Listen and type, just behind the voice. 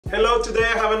Hello, today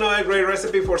I have another great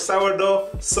recipe for sourdough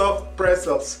soft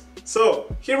pretzels.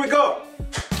 So, here we go!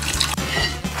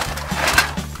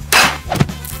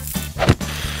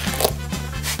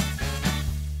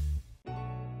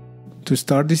 To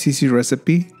start this easy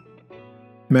recipe,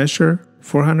 measure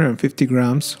 450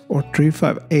 grams or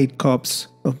 358 cups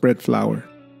of bread flour.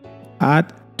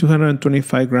 Add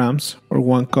 225 grams or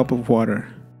 1 cup of water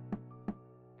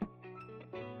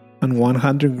and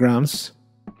 100 grams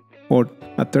or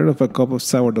a third of a cup of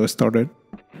sourdough starter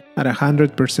at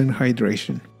 100%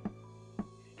 hydration.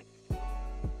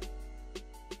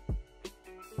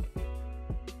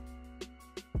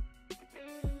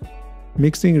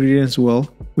 Mix the ingredients well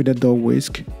with a dough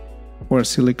whisk or a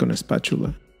silicone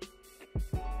spatula.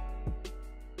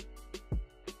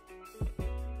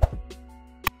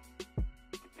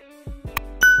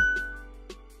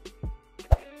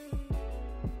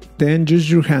 Then use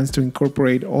your hands to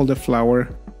incorporate all the flour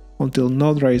until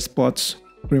no dry spots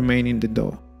remain in the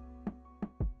dough.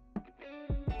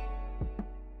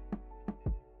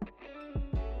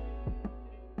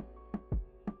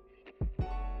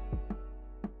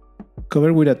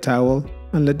 Cover with a towel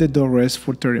and let the dough rest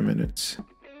for 30 minutes.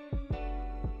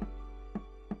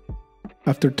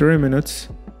 After 30 minutes,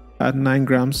 add 9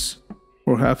 grams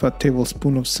or half a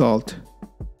tablespoon of salt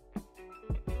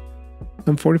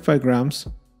and 45 grams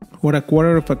or a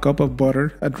quarter of a cup of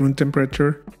butter at room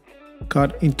temperature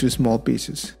cut into small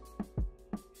pieces.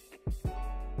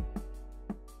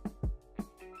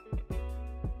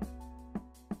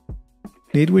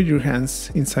 Knead with your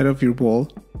hands inside of your bowl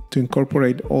to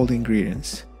incorporate all the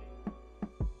ingredients.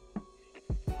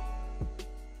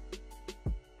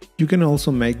 You can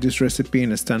also make this recipe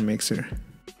in a stand mixer,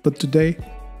 but today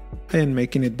I am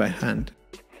making it by hand.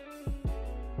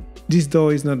 This dough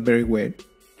is not very wet,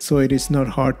 so it is not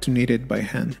hard to knead it by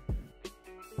hand.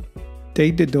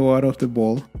 Take the dough out of the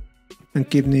bowl and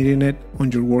keep kneading it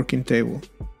on your working table.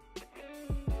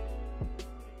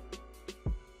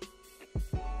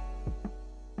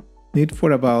 Knead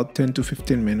for about 10 to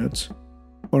 15 minutes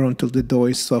or until the dough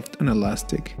is soft and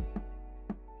elastic.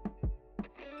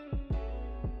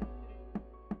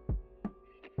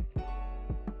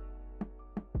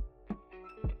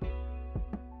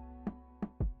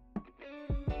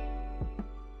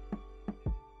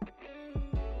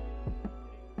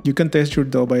 You can test your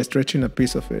dough by stretching a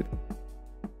piece of it.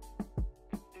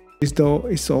 This dough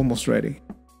is almost ready,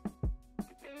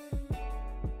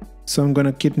 so I'm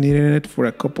gonna keep kneading it for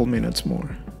a couple minutes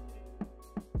more.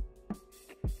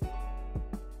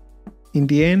 In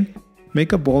the end,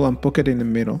 make a ball and poke it in the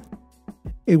middle.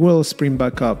 It will spring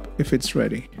back up if it's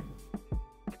ready.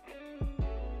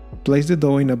 Place the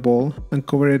dough in a bowl and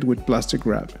cover it with plastic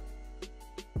wrap.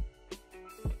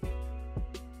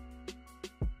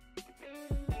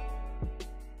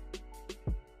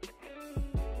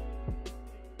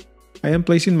 I am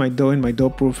placing my dough in my dough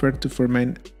proofer to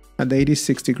ferment at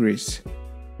 86 degrees.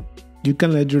 You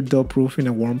can let your dough proof in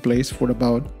a warm place for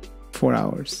about 4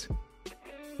 hours.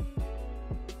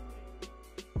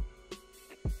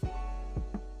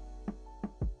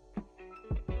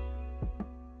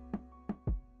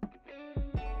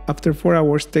 After 4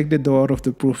 hours, take the dough out of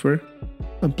the proofer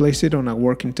and place it on a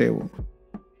working table.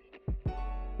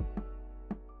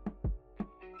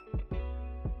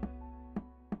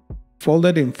 Fold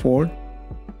it in 4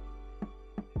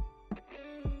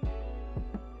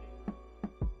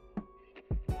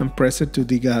 and press it to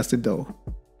degas the dough.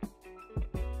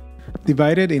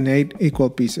 Divide it in 8 equal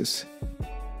pieces.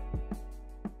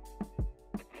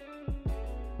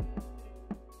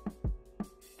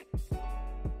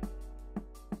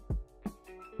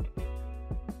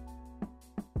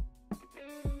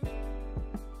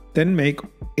 Then make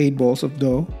 8 balls of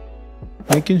dough,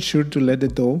 making sure to let the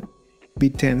dough be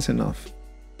tense enough.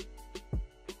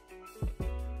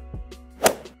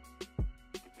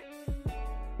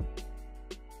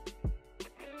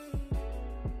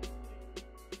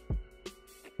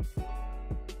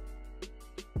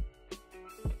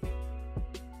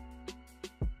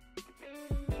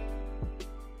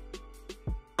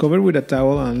 Cover with a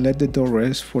towel and let the dough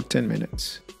rest for 10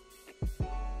 minutes.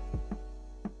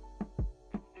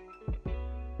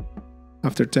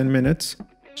 After 10 minutes,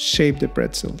 shape the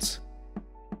pretzels.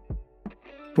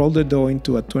 Roll the dough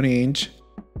into a 20-inch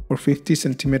or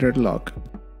 50-centimeter log.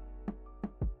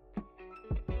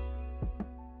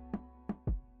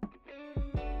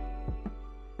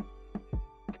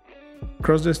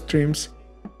 Cross the streams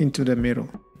into the middle.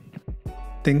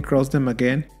 Then cross them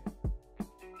again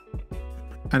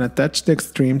and attach the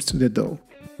extremes to the dough.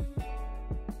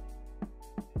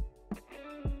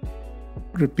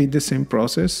 Repeat the same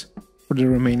process for the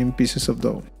remaining pieces of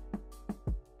dough.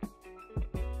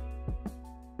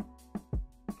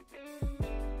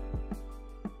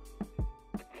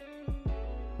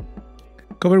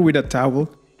 Cover with a towel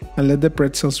and let the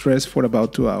pretzels rest for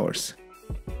about 2 hours.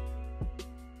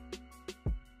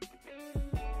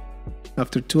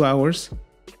 After 2 hours,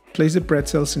 place the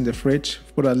pretzels in the fridge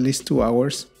for at least 2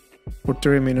 hours or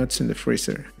 30 minutes in the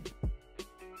freezer.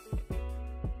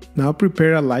 Now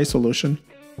prepare a lye solution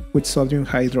with sodium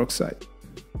hydroxide.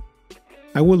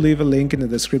 I will leave a link in the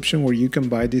description where you can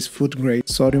buy this food-grade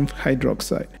sodium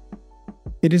hydroxide.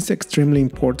 It is extremely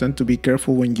important to be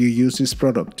careful when you use this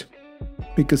product,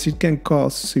 because it can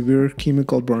cause severe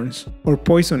chemical burns or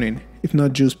poisoning if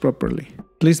not used properly.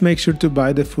 Please make sure to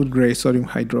buy the food-grade sodium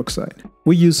hydroxide.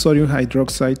 We use sodium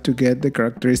hydroxide to get the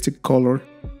characteristic color,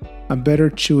 a better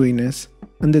chewiness,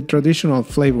 and the traditional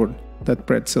flavor that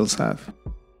pretzels have.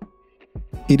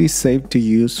 It is safe to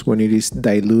use when it is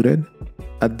diluted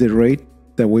at the rate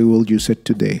that we will use it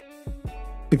today.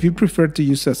 If you prefer to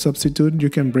use a substitute, you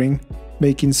can bring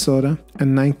baking soda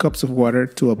and 9 cups of water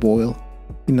to a boil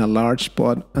in a large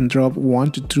pot and drop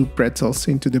 1 to 2 pretzels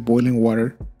into the boiling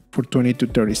water for 20 to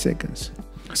 30 seconds.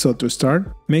 So to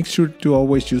start, make sure to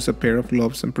always use a pair of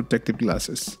gloves and protective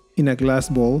glasses. In a glass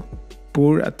bowl,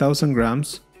 pour 1000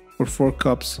 grams or 4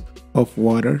 cups of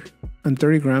water and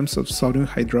 30 grams of sodium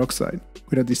hydroxide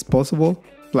with a disposable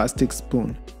plastic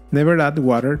spoon. Never add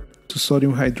water to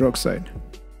sodium hydroxide.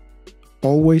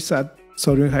 Always add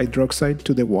sodium hydroxide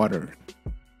to the water.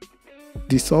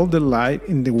 Dissolve the lye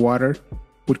in the water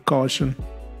with caution.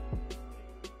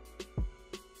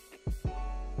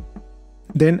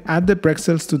 Then add the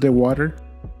pretzels to the water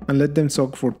and let them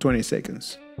soak for 20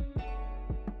 seconds.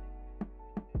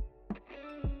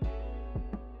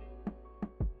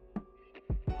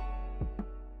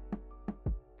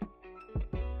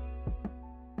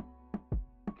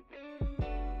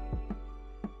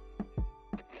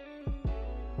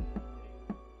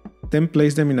 Then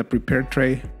place them in a prepared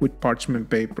tray with parchment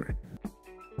paper.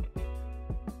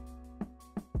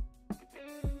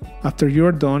 After you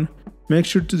are done, make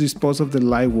sure to dispose of the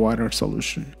lye water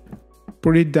solution.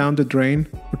 Pour it down the drain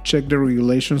or check the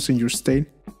regulations in your state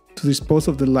to dispose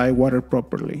of the lye water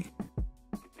properly.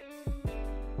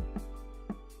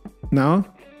 Now,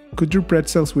 cut your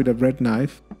pretzels with a bread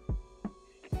knife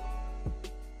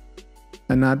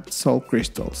and add salt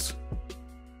crystals.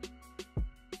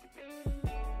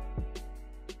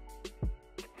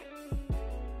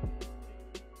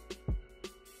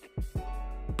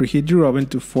 Preheat your oven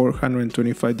to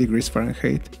 425 degrees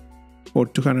Fahrenheit or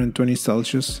 220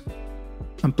 Celsius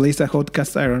and place a hot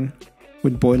cast iron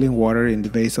with boiling water in the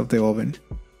base of the oven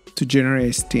to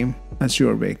generate steam as you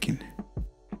are baking.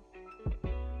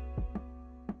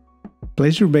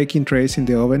 Place your baking trays in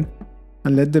the oven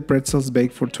and let the pretzels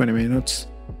bake for 20 minutes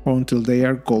or until they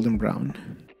are golden brown.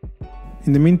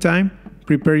 In the meantime,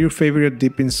 prepare your favorite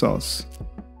dipping sauce.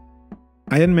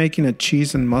 I am making a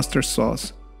cheese and mustard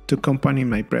sauce to accompany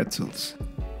my pretzels.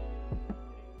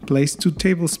 Place 2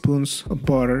 tablespoons of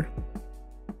butter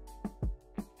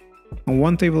and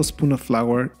 1 tablespoon of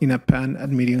flour in a pan at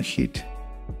medium heat.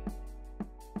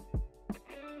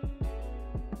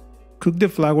 Cook the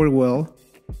flour well,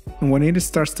 and when it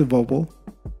starts to bubble,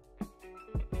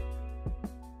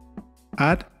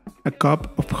 add a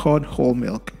cup of hot whole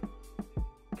milk.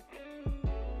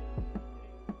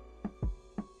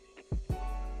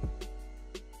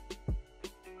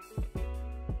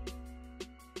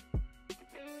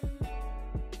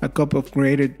 A cup of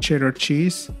grated cheddar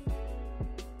cheese,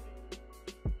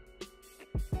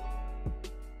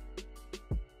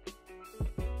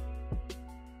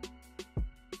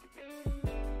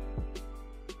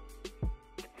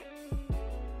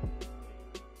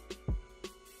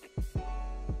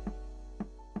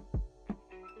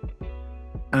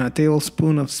 and a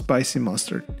tablespoon of spicy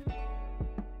mustard.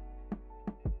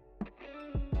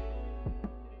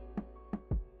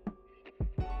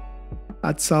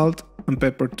 Add salt and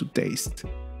pepper to taste.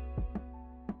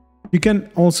 You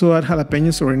can also add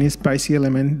jalapenos or any spicy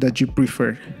element that you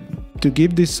prefer to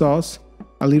give this sauce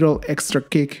a little extra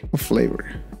kick of flavor.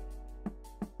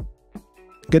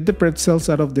 Get the pretzels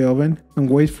out of the oven and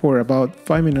wait for about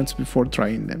 5 minutes before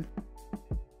trying them.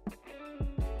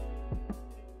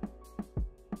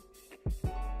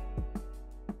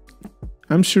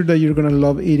 I'm sure that you're gonna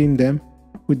love eating them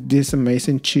with this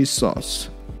amazing cheese sauce.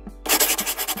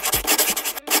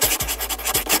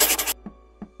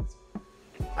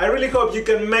 I really hope you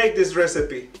can make this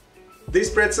recipe.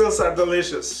 These pretzels are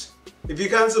delicious. If you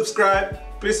can't subscribe,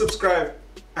 please subscribe.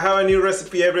 I have a new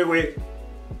recipe every week.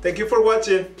 Thank you for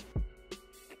watching.